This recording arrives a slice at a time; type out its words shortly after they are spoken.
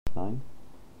9.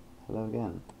 Hello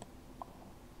again.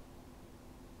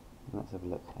 Let's have a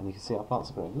look. And you can see our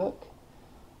plants are growing. Look!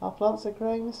 Our plants are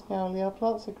growing, Miss Meowly. Our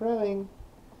plants are growing.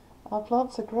 Our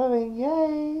plants are growing.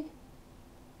 Yay!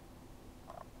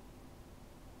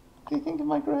 What do you think of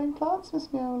my growing plants,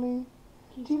 Miss Meowly?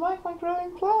 Do you like my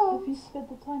growing plants? Have you sped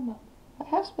the time up? I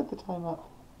have sped the time up.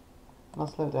 And I'll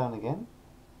slow it down again.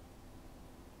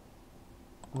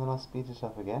 And then I'll speed it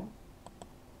up again.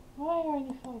 Why are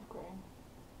only 5 growing?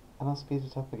 And I'll speed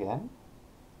it up again.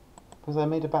 Because I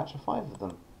made a batch of 5 of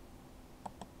them.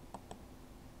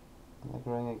 And they're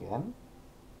growing again.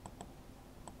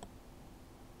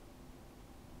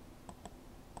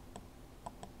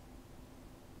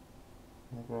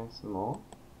 And they're growing some more.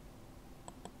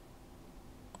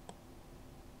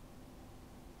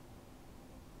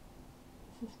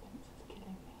 The suspense is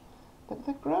killing me. Look,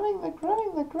 they're growing, they're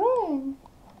growing, they're growing!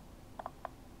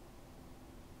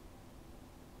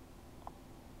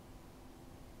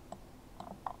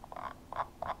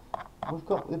 We've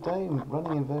got the dome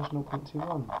running in version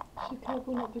 0.21. Should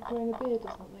Kerbal not be growing a beard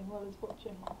or something while he's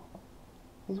watching?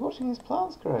 He's watching his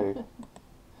plants grow.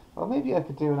 Well, maybe I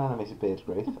could do an animated beard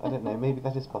growth. I don't know, maybe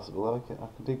that is possible. I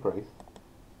can do growth.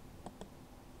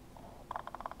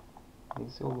 You can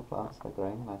see all the plants, they're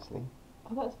growing nicely.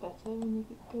 Oh, that's better when you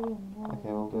go in. Okay,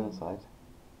 we'll go inside.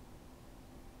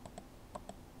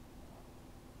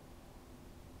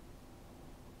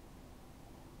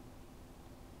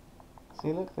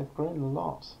 See, look, they've grown a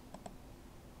lot.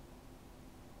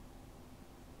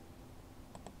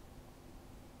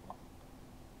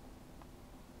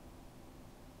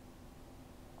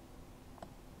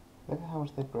 Look at how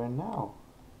much they've grown now.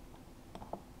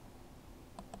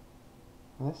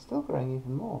 And they're still growing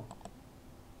even more.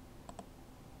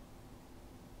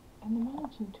 And they're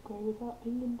managing to grow without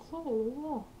being in soil as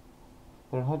well.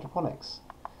 They're in hydroponics.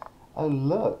 Oh,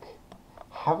 look!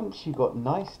 Haven't you got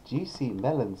nice juicy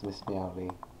melons, Miss Meowly?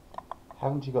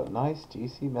 Haven't you got nice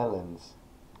juicy melons?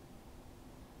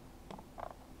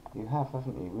 You have,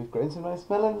 haven't you? We've grown some nice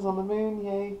melons on the moon,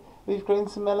 yay! We've grown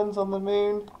some melons on the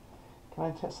moon. Can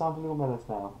I sample your melons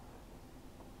now?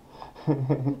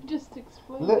 They've just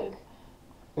exploded. Look!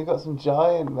 We've got some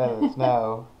giant melons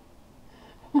now.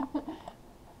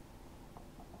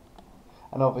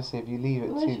 And obviously if you leave it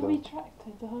Where too should long... we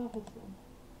tractor to harvest them?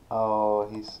 Oh,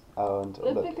 and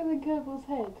They're look. bigger than Kerbal's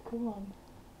head, come on.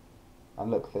 And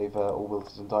look, they've all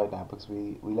wilted and died now because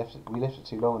we left it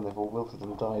too long and they've all wilted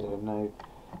and died. I don't know.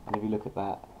 And if you look at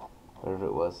that, wherever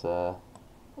it was, I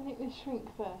think they shrink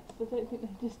first. I don't think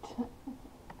they just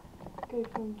go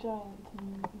from giant to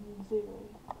 0.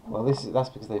 well, that's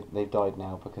because they've died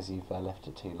now because you've left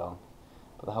it too long.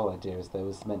 But the whole idea is there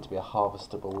was meant to be a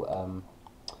harvestable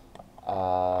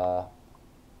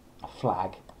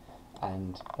flag,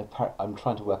 and I'm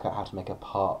trying to work out how to make a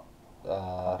part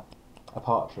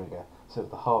trigger so that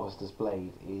the harvester's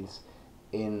blade is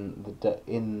in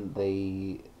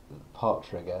the part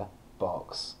trigger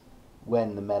box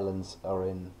when the melons are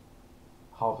in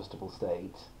harvestable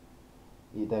state.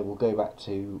 They will go back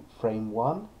to frame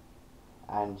 1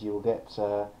 and you will get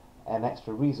an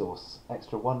extra resource,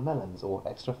 extra 1 melons or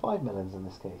extra 5 melons in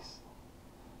this case.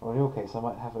 Or in your case I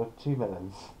might have 2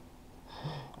 melons.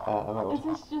 Is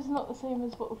this just not the same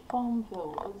as what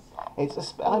Farmville was?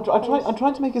 It's I'm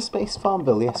trying to make a space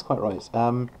Farmville. Yes, quite right.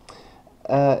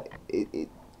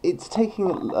 It's taking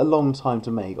a long time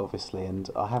to make, obviously, and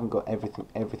I haven't got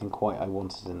everything quite I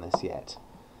wanted in this yet.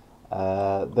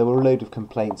 There were a load of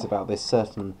complaints about this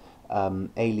certain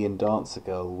alien dancer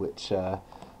girl, which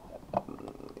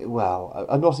well,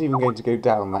 I'm not even going to go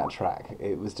down that track.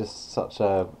 It was just such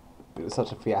a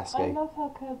fiasco. I love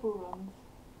how Kerbal runs.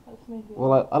 That's maybe.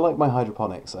 Well, I like my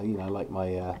hydroponics. I like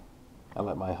my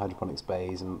hydroponics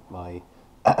bays and my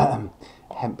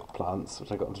hemp plants,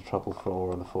 which I got into trouble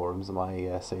for on the forums, and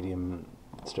my sodium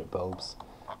strip bulbs,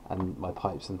 and my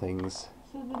pipes and things.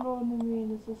 So the law in the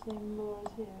marine is the same law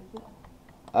as here, is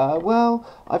it? Well,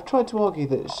 I've tried to argue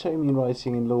that show me in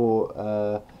writing in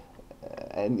law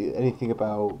anything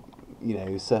about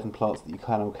certain plants that you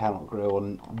can or cannot grow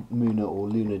on lunar or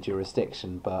lunar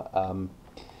jurisdiction, but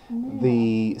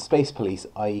the space police,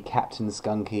 i.e. Captain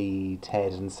Skunky,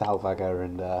 Ted and Salvager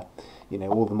and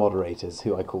all the moderators,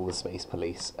 who I call the space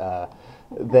police,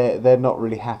 they're not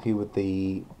really happy with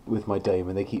my dome,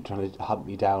 and they keep trying to hunt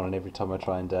me down, and every time I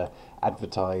try and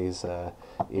advertise, Is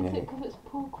it because it's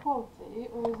poor quality,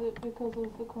 or is it because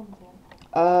of the content?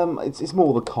 It's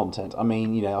more the content. I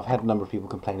mean, I've had a number of people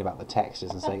complain about the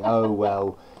textures and saying, oh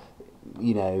well,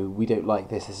 you know, we don't like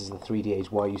this. This is the 3D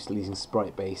age. Why are you still using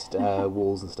sprite-based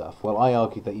walls and stuff? Well, I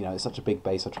argued that, you know, it's such a big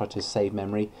base. I tried to save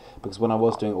memory because when I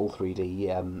was doing all 3D,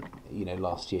 you know,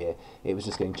 last year, it was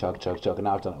just going chug, chug, chug, and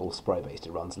now I've done it all sprite-based.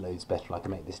 It runs loads better. And I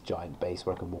can make this giant base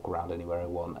where I can walk around anywhere I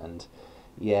want, and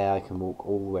yeah, I can walk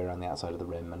all the way around the outside of the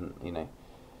rim, and you know.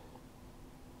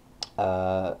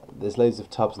 There's loads of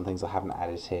tubs and things I haven't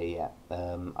added here yet.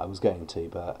 I was going to,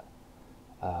 but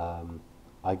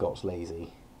I got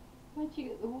lazy. Where'd you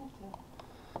get the water?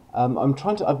 I'm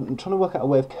trying to work out a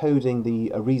way of coding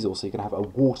the resource so you can have a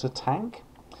water tank,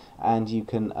 and you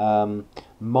can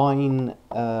mine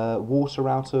water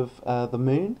out of the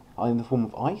moon in the form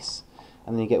of ice,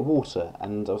 and then you get water.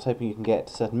 And I was hoping you can get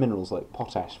certain minerals like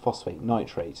potash, phosphate,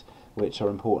 nitrate, which are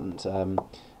important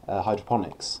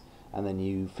hydroponics. And then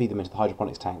you feed them into the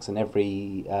hydroponics tanks, and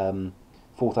every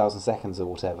 4,000 seconds or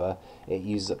whatever, it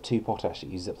uses up 2 potash, it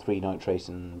uses up 3 nitrate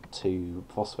and 2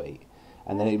 phosphate,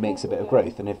 and then it makes a bit of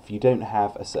growth. And if you don't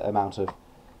have a certain amount of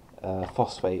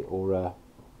phosphate or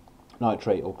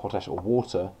nitrate or potash or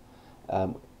water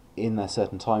in a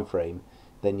certain time frame,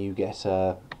 then you get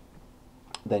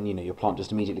then you know your plant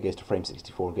just immediately goes to frame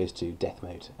 64 and goes to death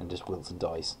mode and just wilts and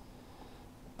dies.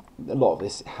 A lot of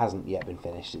this hasn't yet been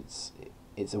finished.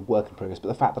 It's a work in progress, but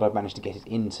the fact that I've managed to get it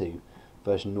into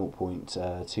version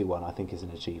 0.21 I think is an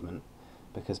achievement,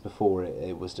 because before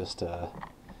it was just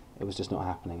not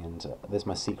happening. And there's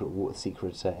my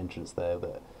secret entrance there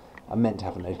that I meant to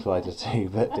have a no collider to,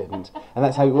 but didn't. And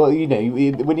that's how, well, you know,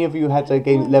 whenever you had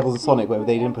game levels of Sonic where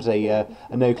they didn't put a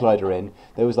no collider in,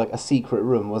 there was like a secret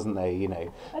room, wasn't there? You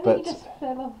know, I but think you just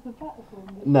fell off the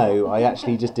platform. no, I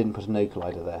actually just didn't put a no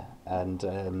collider there,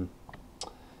 and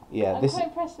yeah, I'm this. quite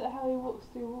impressed at how he walks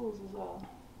through walls as well.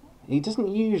 He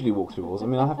doesn't usually walk through walls. I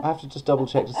mean, I have to just double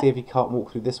check to see if he can't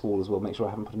walk through this wall as well. Make sure I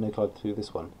haven't put a no collider through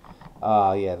this one.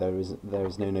 Ah, yeah, there is no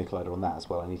collider on that as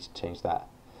well. I need to change that.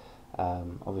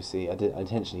 Obviously, I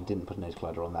intentionally didn't put a no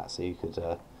collider on that, so you could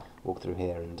walk through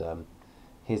here. And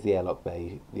here's the airlock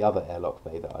bay, the other airlock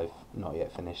bay that I've not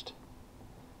yet finished.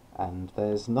 And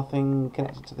there's nothing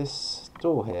connected to this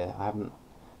door here. I haven't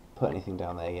put anything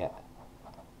down there yet.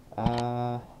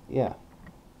 Yeah.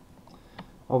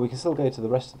 Well, we can still go to the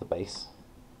rest of the base.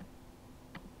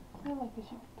 I feel like I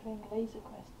should be playing Laser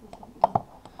Quest or something.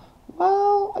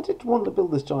 Well, I did want to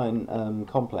build this giant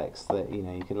complex that, you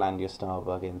know, you could land your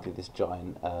Starbug in through this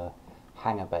giant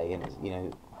hangar bay, and it's, you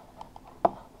know,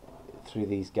 through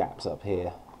these gaps up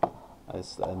here,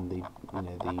 and the, you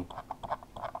know,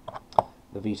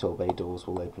 the VTOL bay doors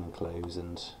will open and close,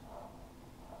 and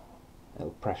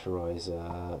it'll pressurise,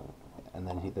 and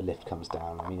then the lift comes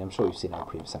down. I mean, I'm sure you've seen our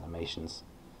previous animations.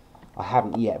 I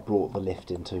haven't yet brought the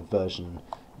lift into version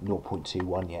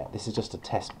 0.21 yet. This is just a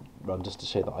test run, just to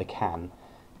show that I can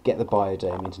get the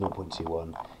biodome into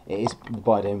 0.21. The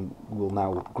biodome will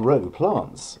now grow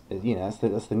plants. You know,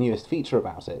 that's the newest feature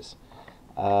about it.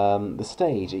 The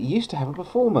stage, it used to have a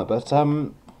performer, but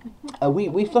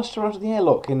we flushed her out of the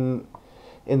airlock in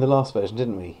the last version,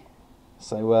 didn't we?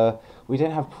 So we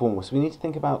don't have performers. So we need to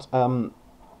think about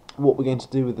what we're going to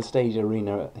do with the stage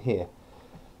arena here.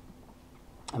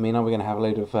 I mean, are we going to have a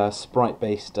load of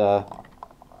sprite-based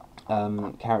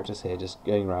characters here just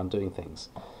going around doing things?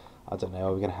 I don't know.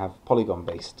 Are we going to have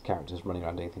polygon-based characters running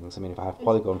around doing things? I mean, if I have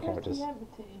polygon characters,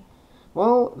 empty.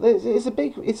 well, it's a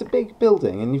big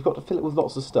building, and you've got to fill it with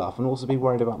lots of stuff, and also be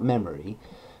worried about memory.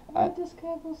 Where does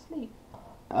Kerbal sleep?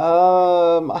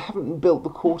 I haven't built the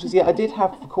quarters yet. I did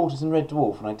have quarters in Red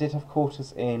Dwarf, and I did have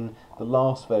quarters in the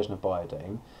last version of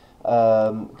Biodome.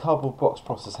 Cardboard Box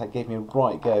Process gave me a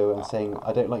right go and saying,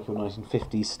 I don't like your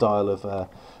 1950s style of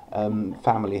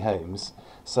family homes.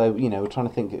 So, you know, we're trying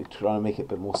to make it a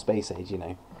bit more space age, you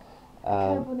know.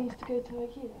 Kerbal needs to go to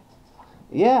IKEA.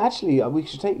 Yeah, actually, we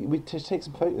should take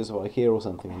some photos of IKEA or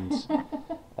something, and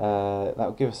that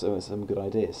would give us some good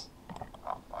ideas.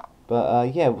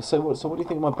 But yeah, so what do you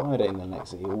think of my biodome then,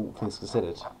 Lexi, all things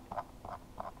considered?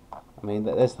 I mean,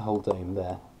 there's the whole dome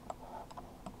there.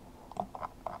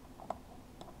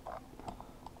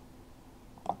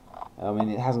 I mean,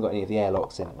 it hasn't got any of the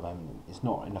airlocks in at the moment. It's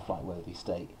not in a flight-worthy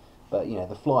state. But, you know,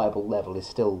 the flyable level is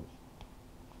still,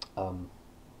 you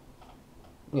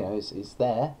know, it's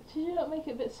there. Should you not make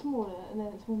it a bit smaller and then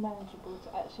it's more manageable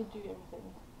to actually do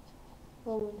everything?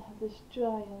 Rather than have this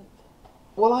giant...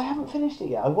 Well, I haven't finished it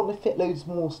yet. I want to fit loads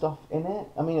more stuff in it.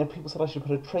 I mean, people said I should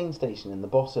put a train station in the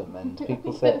bottom, and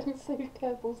people said... Save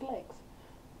Kerbal's legs.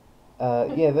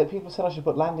 Yeah, people said I should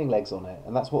put landing legs on it,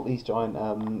 and that's what these giant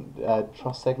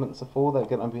truss segments are for. They're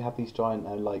going to have these giant,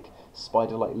 like,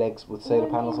 spider-like legs with solar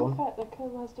panels on. The fact that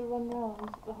Kerbal has to run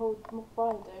around the whole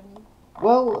biodome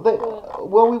Well,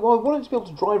 we wanted to be able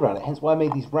to drive around it, hence why I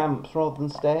made these ramps rather than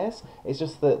stairs. It's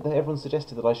just that everyone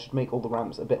suggested that I should make all the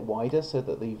ramps a bit wider so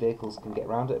that the vehicles can get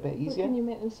around it a bit But easier. can you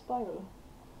make them spiral?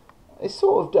 It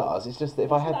sort of does. It's just that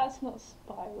if I had, That's not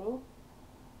spiral.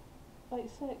 Like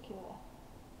circular.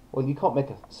 well, you can't make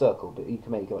a circle, but you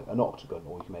can make like an octagon,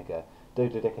 or you can make a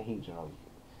dodecahedron, or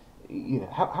you know,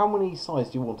 how many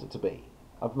sides do you want it to be?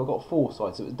 I've got 4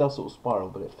 sides, so it does sort of spiral,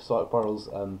 but it spirals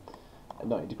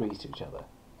 90 degrees to each other.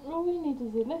 All you need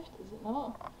is a lift, is it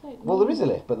not? Well, there is a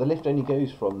lift, but the lift only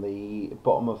goes from the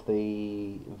bottom of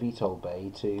the VTOL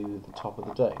bay to the top of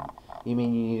the dome. You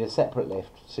mean you need a separate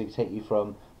lift to take you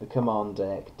from the command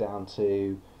deck down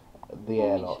to the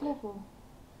airlock? Which level?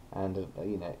 And,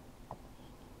 you know...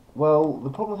 Well, the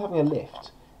problem with having a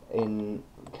lift in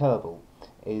Kerbal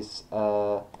is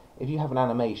if you have an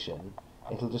animation,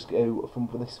 it'll just go from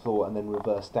this floor and then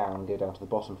reverse down and go down to the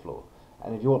bottom floor.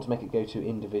 And if you want to make it go to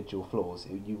individual floors,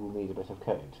 you will need a bit of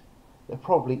code. There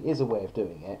probably is a way of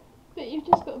doing it. But you've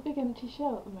just got a big empty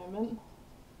shell at the moment.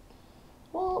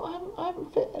 Well, I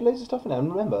haven't fit loads of stuff in there.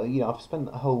 And remember, you know, I've spent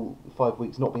the whole 5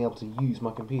 weeks not being able to use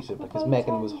my computer because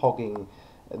Megan was hogging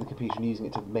the computer and using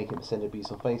it to make it send abuse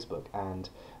on Facebook. And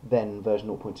then version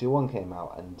 0.21 came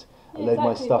out, and I loaded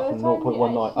my stuff from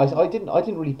 0.19. I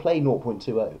didn't really play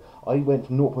 0.20. I went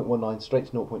from 0.19 straight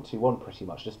to 0.21 pretty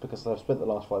much, just because I've spent the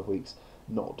last 5 weeks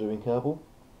not doing Kerbal.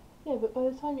 Yeah, but by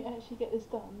the time you actually get this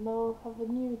done, they'll have a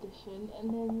new edition, and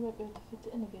then you won't be able to fit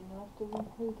it in again. You'll have to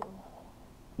re-code them.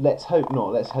 Let's hope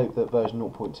not. Let's hope that version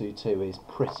 0.22 is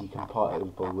pretty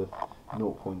compatible with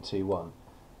 0.21.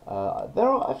 I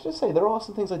have to say, there are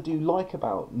some things I do like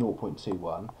about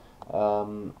 0.21.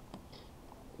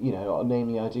 You know,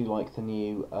 namely, I do like the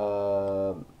new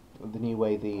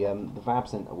way the VAB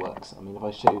Center works. I mean, if I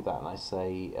show you that and I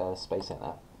say Space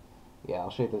Center, yeah,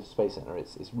 I'll show you the Space Center.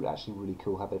 It's actually really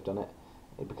cool how they've done it.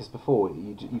 Because before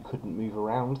you couldn't move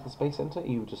around the Space Center.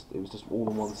 It was just all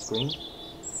on one screen.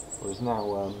 Whereas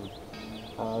now,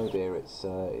 oh dear, it's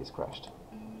crashed.